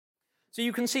So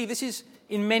you can see this is,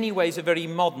 in many ways, a very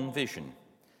modern vision.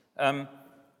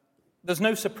 There's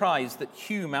no surprise that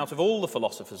Hume, out of all the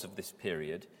philosophers of this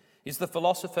period, is the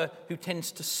philosopher who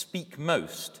tends to speak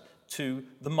most to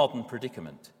the modern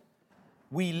predicament.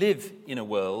 We live in a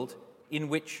world in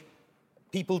which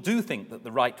people do think that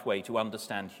the right way to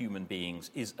understand human beings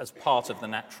is as part of the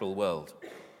natural world.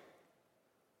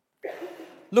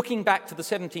 Looking back to the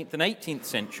 17th and 18th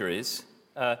centuries,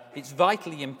 it's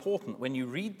vitally important when you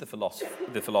read the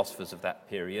philosophers of that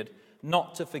period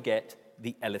not to forget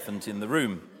the elephant in the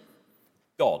room,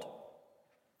 God.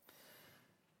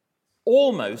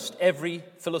 Almost every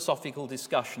philosophical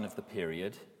discussion of the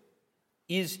period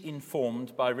is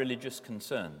informed by religious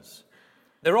concerns.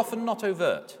 They're often not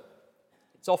overt.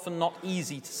 It's often not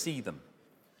easy to see them.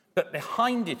 But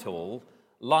behind it all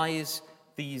lies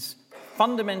these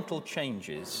fundamental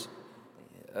changes,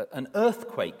 an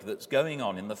earthquake that's going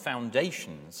on in the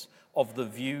foundations of the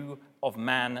view of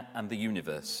man and the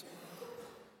universe.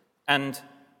 And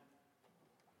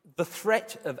the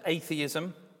threat of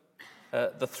atheism,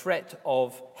 the threat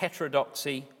of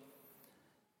heterodoxy,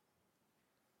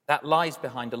 that lies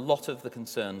behind a lot of the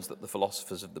concerns that the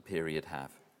philosophers of the period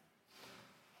have.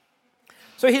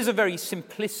 So here's a very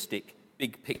simplistic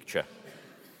big picture.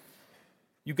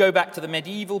 You go back to the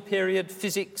medieval period,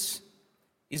 physics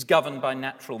is governed by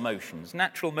natural motions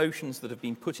that have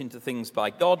been put into things by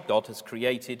God. God has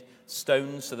created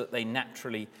stones so that they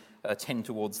naturally tend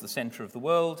towards the center of the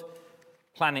world,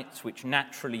 planets which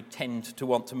naturally tend to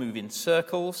want to move in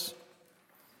circles.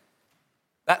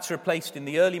 That's replaced in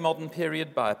the early modern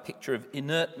period by a picture of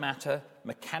inert matter,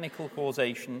 mechanical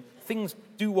causation. Things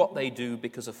do what they do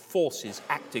because of forces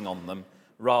acting on them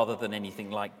rather than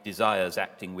anything like desires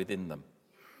acting within them.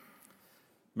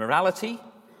 Morality,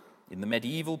 in the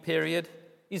medieval period,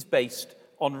 is based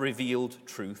on revealed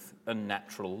truth and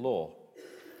natural law.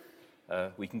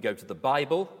 We can go to the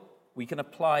Bible, we can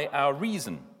apply our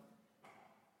reason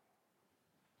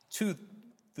to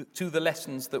the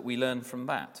lessons that we learn from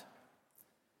that.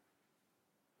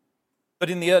 But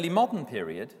in the early modern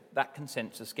period, that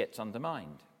consensus gets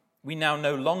undermined. We now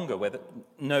no longer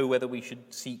know whether we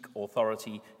should seek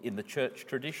authority in the church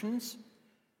traditions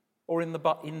or in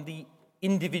the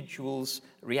individual's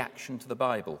reaction to the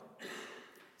Bible.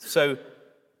 So,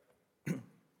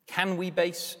 can we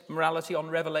base morality on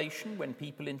revelation when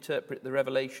people interpret the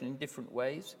revelation in different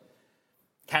ways?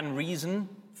 Can reason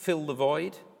fill the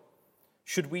void?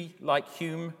 Should we, like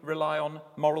Hume, rely on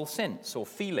moral sense or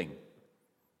feeling?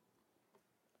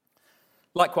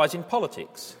 Likewise, in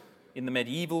politics, in the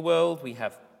medieval world, we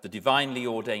have the divinely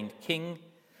ordained king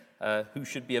who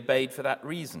should be obeyed for that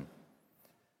reason.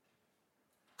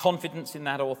 Confidence in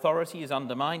that authority is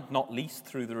undermined, not least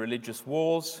through the religious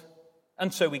wars,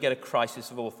 and so we get a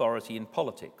crisis of authority in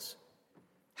politics.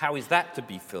 How is that to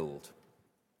be filled?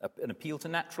 An appeal to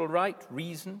natural right,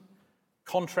 reason,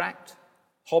 contract?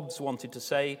 Hobbes wanted to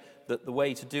say that the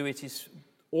way to do it is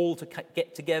all to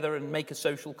get together and make a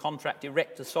social contract,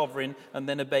 erect a sovereign, and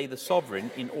then obey the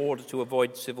sovereign in order to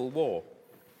avoid civil war.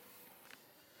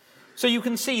 So you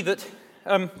can see that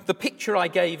the picture I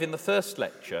gave in the first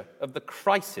lecture of the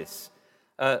crisis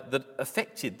that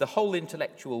affected the whole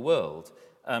intellectual world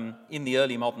in the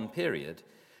early modern period,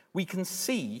 we can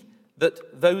see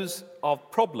that those are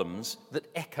problems that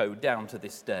echo down to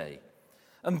this day.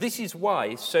 And this is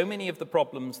why so many of the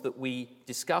problems that we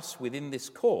discuss within this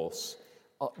course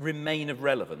remain of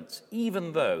relevance,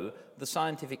 even though the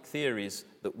scientific theories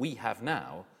that we have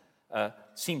now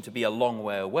seem to be a long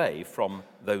way away from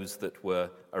those that were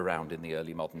around in the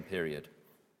early modern period.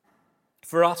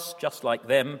 For us, just like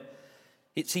them,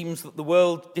 it seems that the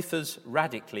world differs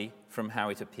radically from how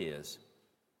it appears.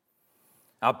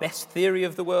 Our best theory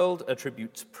of the world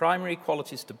attributes primary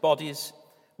qualities to bodies,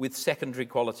 with secondary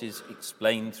qualities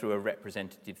explained through a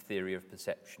representative theory of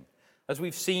perception. As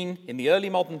we've seen in the early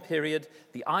modern period,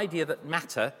 the idea that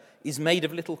matter is made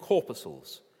of little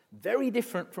corpuscles, very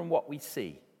different from what we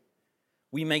see.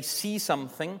 We may see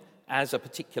something as a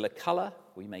particular colour,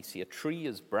 we may see a tree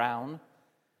as brown,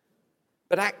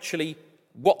 but actually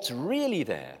what's really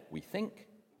there, we think,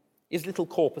 is little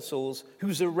corpuscles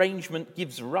whose arrangement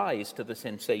gives rise to the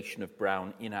sensation of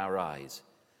brown in our eyes.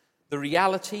 The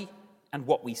reality and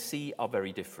what we see are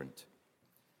very different.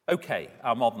 Okay,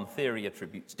 our modern theory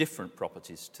attributes different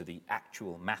properties to the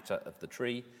actual matter of the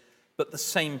tree, but the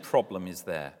same problem is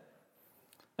there.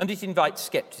 And it invites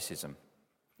skepticism.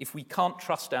 If we can't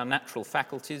trust our natural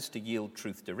faculties to yield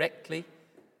truth directly,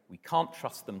 we can't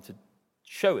trust them to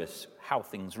show us how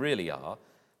things really are,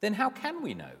 then how can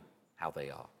we know how they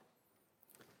are?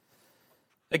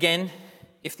 Again,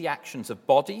 if the actions of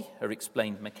body are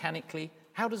explained mechanically,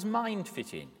 how does mind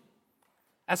fit in?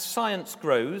 As science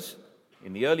grows,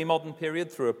 in the early modern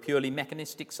period through a purely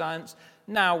mechanistic science,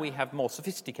 now we have more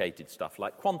sophisticated stuff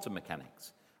like quantum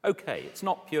mechanics. Okay, it's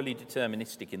not purely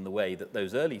deterministic in the way that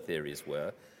those early theories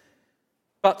were,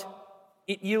 but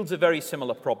it yields a very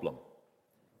similar problem.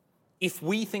 If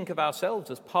we think of ourselves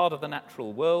as part of the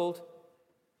natural world,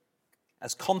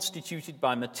 as constituted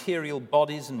by material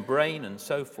bodies and brain and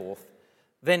so forth,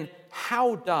 then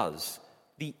how does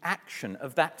the action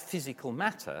of that physical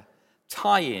matter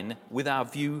tie in with our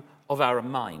view of our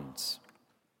minds?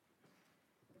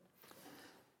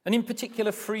 And in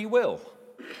particular, free will.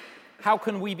 How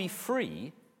can we be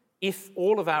free if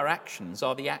all of our actions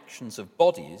are the actions of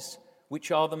bodies which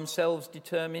are themselves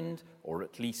determined, or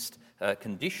at least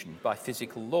conditioned, by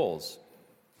physical laws?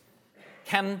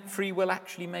 Can free will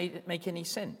actually make any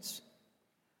sense?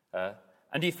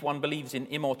 And if one believes in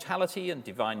immortality and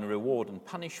divine reward and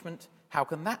punishment, how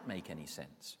can that make any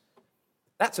sense?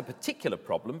 That's a particular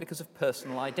problem because of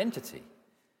personal identity.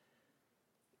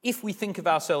 If we think of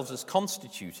ourselves as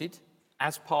constituted,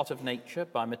 as part of nature,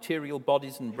 by material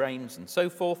bodies and brains and so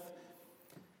forth,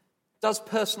 does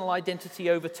personal identity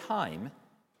over time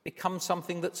become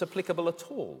something that's applicable at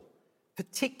all,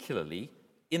 particularly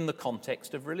in the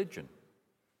context of religion?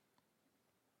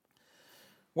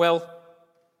 Well,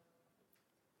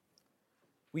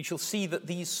 we shall see that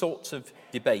these sorts of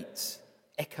debates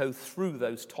echo through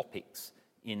those topics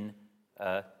in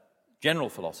general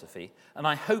philosophy, and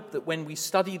I hope that when we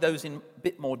study those in a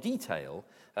bit more detail,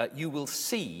 you will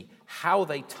see how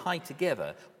they tie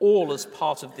together, all as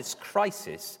part of this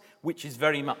crisis, which is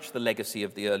very much the legacy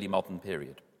of the early modern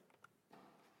period.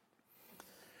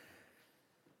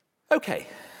 Okay,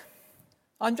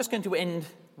 I'm just going to end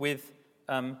with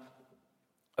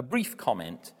a brief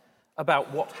comment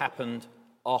about what happened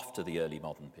after the early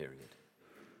modern period.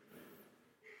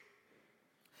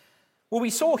 Well, we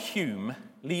saw Hume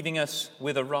leaving us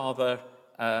with a rather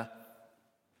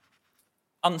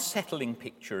unsettling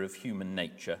picture of human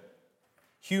nature.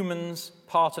 Humans,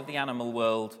 part of the animal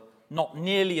world, not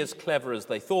nearly as clever as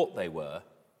they thought they were,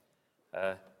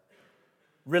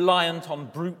 reliant on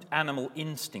brute animal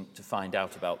instinct to find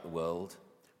out about the world,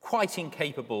 quite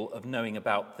incapable of knowing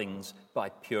about things by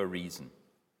pure reason.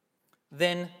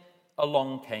 Then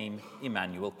along came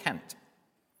Immanuel Kant,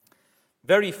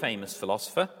 very famous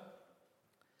philosopher.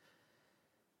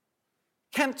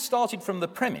 Kant started from the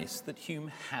premise that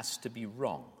Hume has to be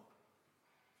wrong.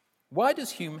 Why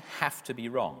does Hume have to be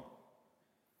wrong?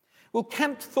 Well,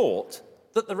 Kant thought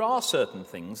that there are certain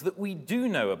things that we do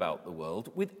know about the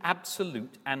world with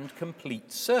absolute and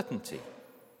complete certainty.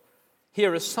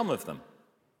 Here are some of them.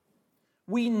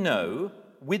 We know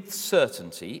with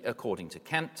certainty, according to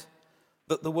Kant,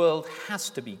 that the world has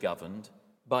to be governed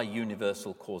by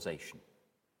universal causation.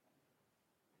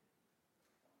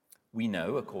 We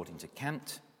know, according to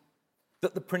Kant,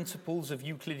 that the principles of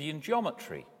Euclidean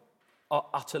geometry are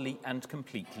utterly and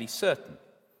completely certain.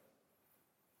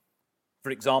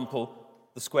 For example,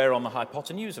 the square on the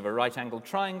hypotenuse of a right-angled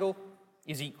triangle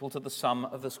is equal to the sum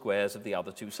of the squares of the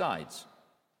other two sides.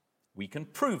 We can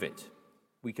prove it.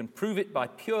 We can prove it by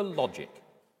pure logic.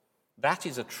 That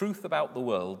is a truth about the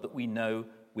world that we know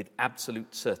with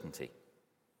absolute certainty.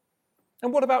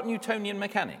 And what about Newtonian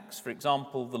mechanics? For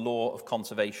example, the law of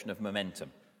conservation of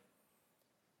momentum.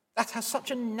 That has such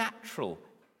a natural,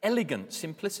 elegant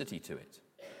simplicity to it.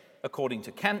 According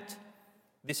to Kant,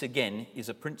 this again is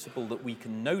a principle that we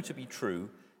can know to be true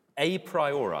a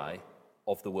priori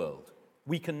of the world.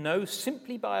 We can know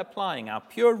simply by applying our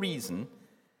pure reason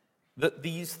that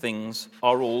these things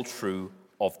are all true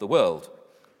of the world.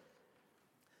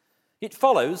 It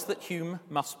follows that Hume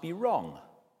must be wrong.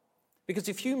 Because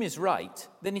if Hume is right,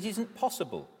 then it isn't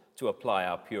possible to apply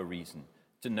our pure reason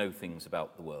to know things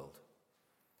about the world.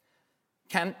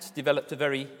 Kant developed a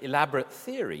very elaborate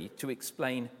theory to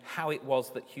explain how it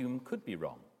was that Hume could be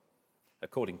wrong.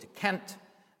 According to Kant,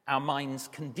 our minds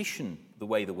condition the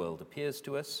way the world appears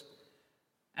to us,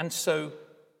 and so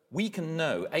we can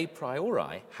know a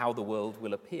priori how the world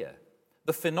will appear.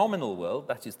 The phenomenal world,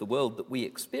 that is the world that we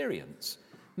experience,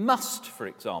 must, for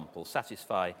example,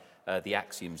 satisfy the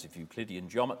axioms of Euclidean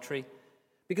geometry,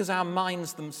 because our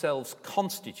minds themselves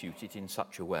constitute it in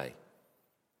such a way.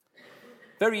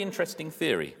 Very interesting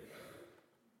theory.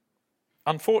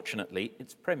 Unfortunately,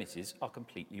 its premises are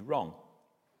completely wrong.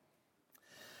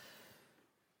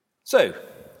 So,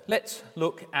 let's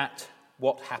look at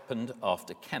what happened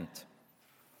after Kant.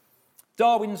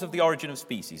 Darwin's Of the Origin of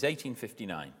Species,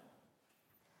 1859.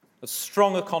 As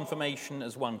strong a confirmation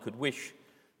as one could wish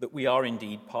that we are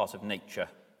indeed part of nature,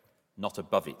 not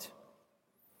above it.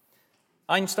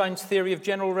 Einstein's theory of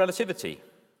general relativity,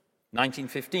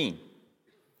 1915.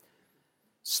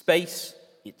 Space,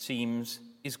 it seems,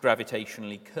 is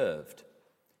gravitationally curved.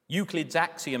 Euclid's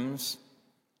axioms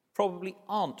probably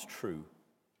aren't true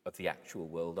of the actual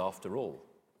world after all.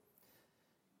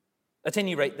 At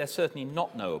any rate, they're certainly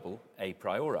not knowable a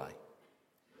priori.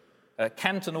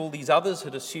 Kant and all these others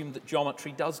had assumed that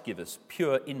geometry does give us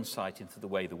pure insight into the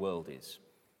way the world is.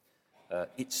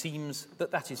 It seems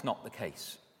that that is not the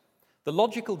case. The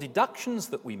logical deductions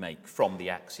that we make from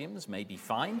the axioms may be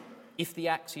fine if the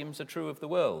axioms are true of the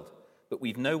world, but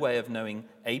we've no way of knowing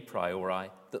a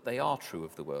priori that they are true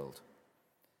of the world.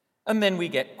 And then we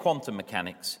get quantum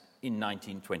mechanics in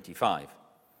 1925,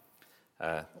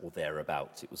 or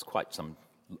thereabouts. It was quite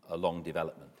a long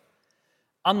development,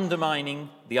 undermining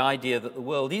the idea that the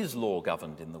world is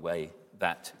law-governed in the way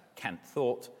that Kant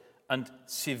thought, and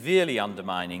severely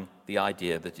undermining the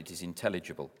idea that it is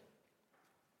intelligible.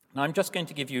 Now, I'm just going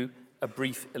to give you a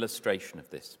brief illustration of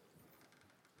this.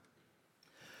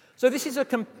 So this is a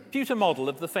computer model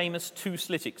of the famous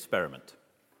two-slit experiment.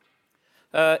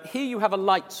 Here you have a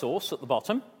light source at the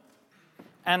bottom,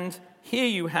 and here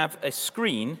you have a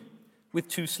screen with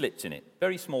two slits in it,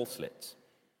 very small slits.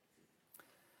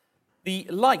 The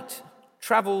light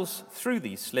travels through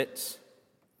these slits,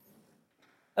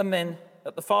 and then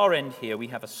at the far end here we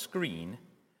have a screen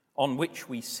on which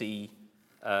we see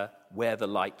where the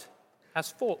light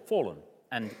has fallen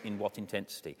and in what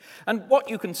intensity. And what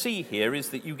you can see here is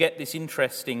that you get this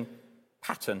interesting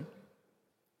pattern.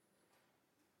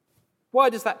 Why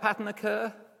does that pattern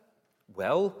occur?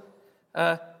 Well,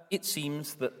 it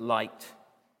seems that light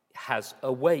has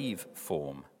a wave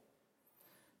form.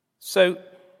 So,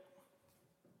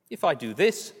 if I do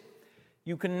this,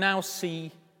 you can now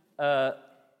see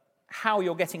how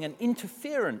you're getting an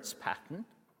interference pattern.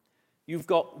 You've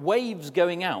got waves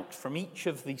going out from each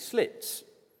of the slits,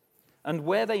 and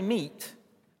where they meet,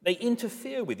 they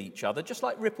interfere with each other, just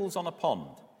like ripples on a pond.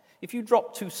 If you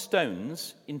drop two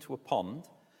stones into a pond,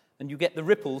 and you get the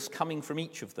ripples coming from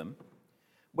each of them,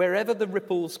 wherever the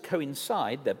ripples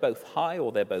coincide, they're both high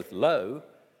or they're both low,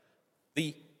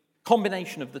 the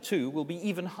combination of the two will be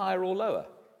even higher or lower.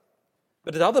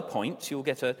 But at other points, you'll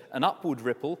get an upward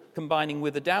ripple combining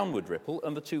with a downward ripple,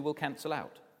 and the two will cancel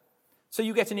out. So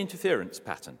you get an interference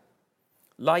pattern.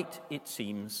 Light, it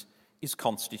seems, is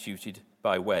constituted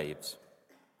by waves.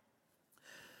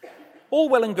 All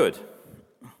well and good.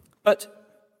 But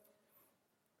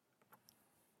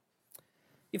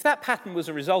if that pattern was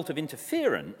a result of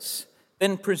interference,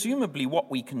 then presumably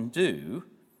what we can do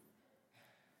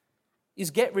is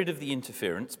get rid of the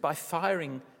interference by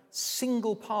firing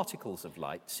single particles of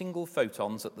light, single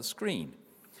photons at the screen.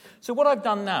 So what I've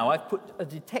done now, I've put a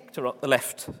detector at the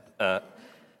left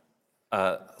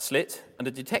slit and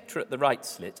a detector at the right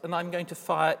slit, and I'm going to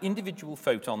fire individual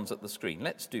photons at the screen.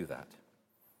 Let's do that.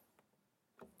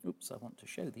 Oops, I want to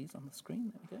show these on the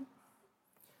screen. There we go.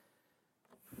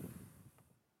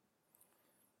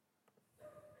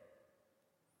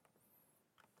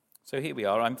 So here we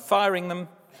are. I'm firing them.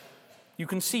 You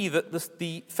can see that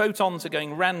the photons are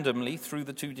going randomly through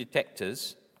the two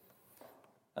detectors,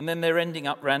 and then they're ending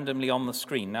up randomly on the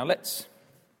screen. Now let's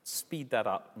speed that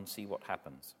up and see what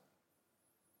happens.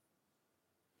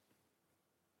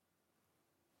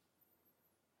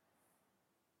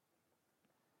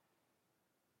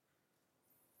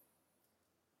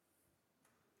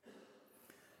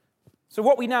 So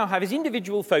what we now have is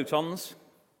individual photons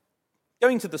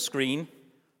going to the screen.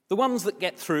 The ones that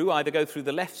get through either go through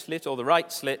the left slit or the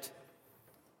right slit.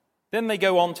 Then they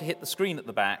go on to hit the screen at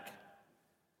the back.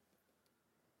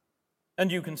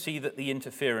 And you can see that the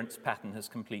interference pattern has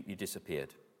completely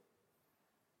disappeared.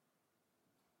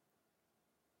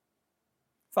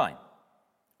 Fine.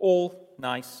 All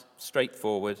nice,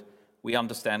 straightforward. We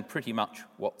understand pretty much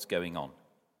what's going on.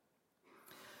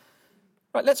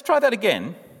 Right, let's try that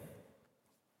again.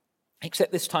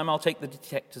 Except this time I'll take the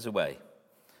detectors away.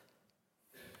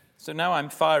 So now I'm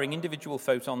firing individual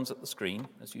photons at the screen,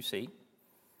 as you see.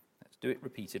 Let's do it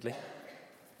repeatedly.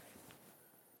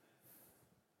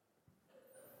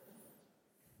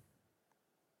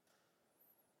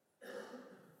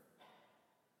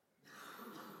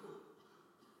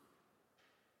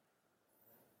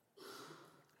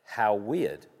 How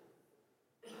weird.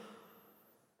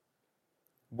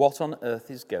 What on earth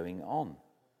is going on?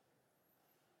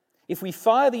 If we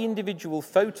fire the individual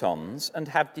photons and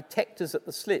have detectors at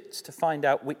the slits to find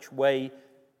out which way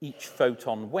each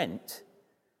photon went,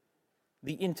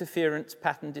 the interference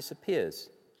pattern disappears.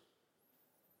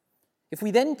 If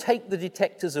we then take the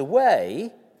detectors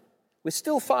away, we're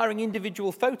still firing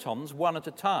individual photons one at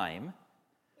a time,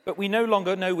 but we no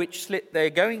longer know which slit they're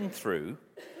going through,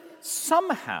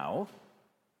 somehow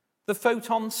the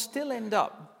photons still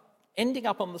ending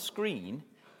up on the screen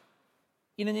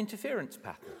in an interference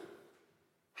pattern.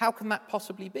 How can that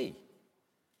possibly be?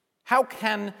 How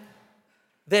can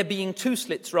there being two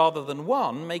slits rather than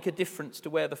one make a difference to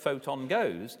where the photon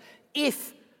goes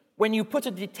if, when you put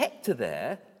a detector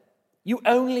there, you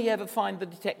only ever find the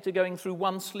detector going through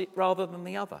one slit rather than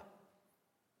the other?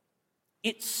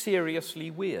 It's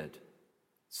seriously weird.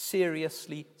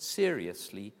 Seriously,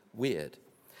 seriously weird.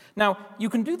 Now, you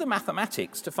can do the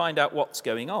mathematics to find out what's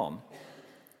going on.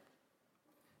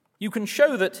 You can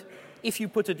show that if you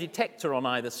put a detector on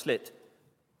either slit,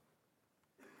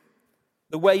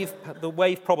 the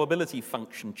wave probability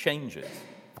function changes.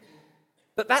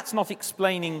 But that's not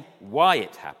explaining why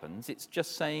it happens. It's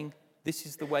just saying this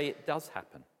is the way it does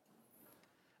happen.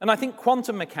 And I think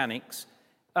quantum mechanics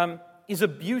is a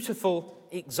beautiful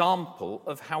example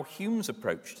of how Hume's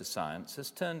approach to science has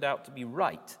turned out to be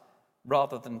right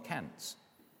rather than Kant's.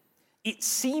 It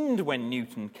seemed when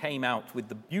Newton came out with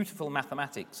the beautiful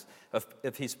mathematics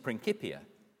of his Principia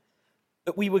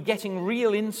that we were getting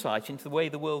real insight into the way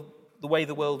the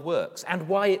world works and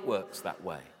why it works that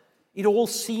way. It all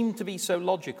seemed to be so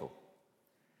logical.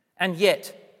 And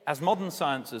yet, as modern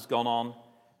science has gone on,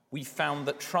 we found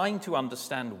that trying to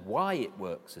understand why it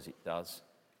works as it does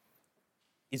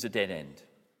is a dead end.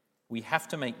 We have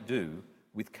to make do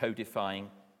with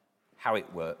codifying how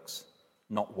it works,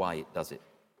 not why it does it.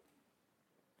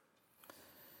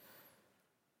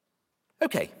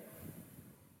 Okay.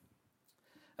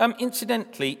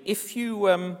 Incidentally, if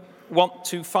you want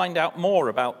to find out more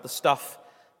about the stuff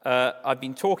I've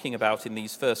been talking about in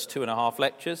these first 2.5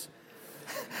 lectures,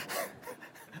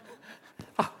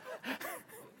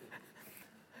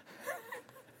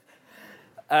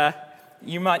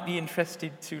 you might be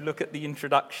interested to look at the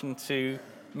introduction to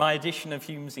my edition of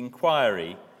Hume's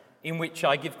Inquiry, in which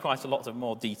I give quite a lot of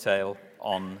more detail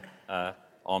on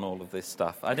all of this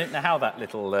stuff. I don't know how that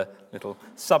little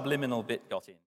subliminal bit got in.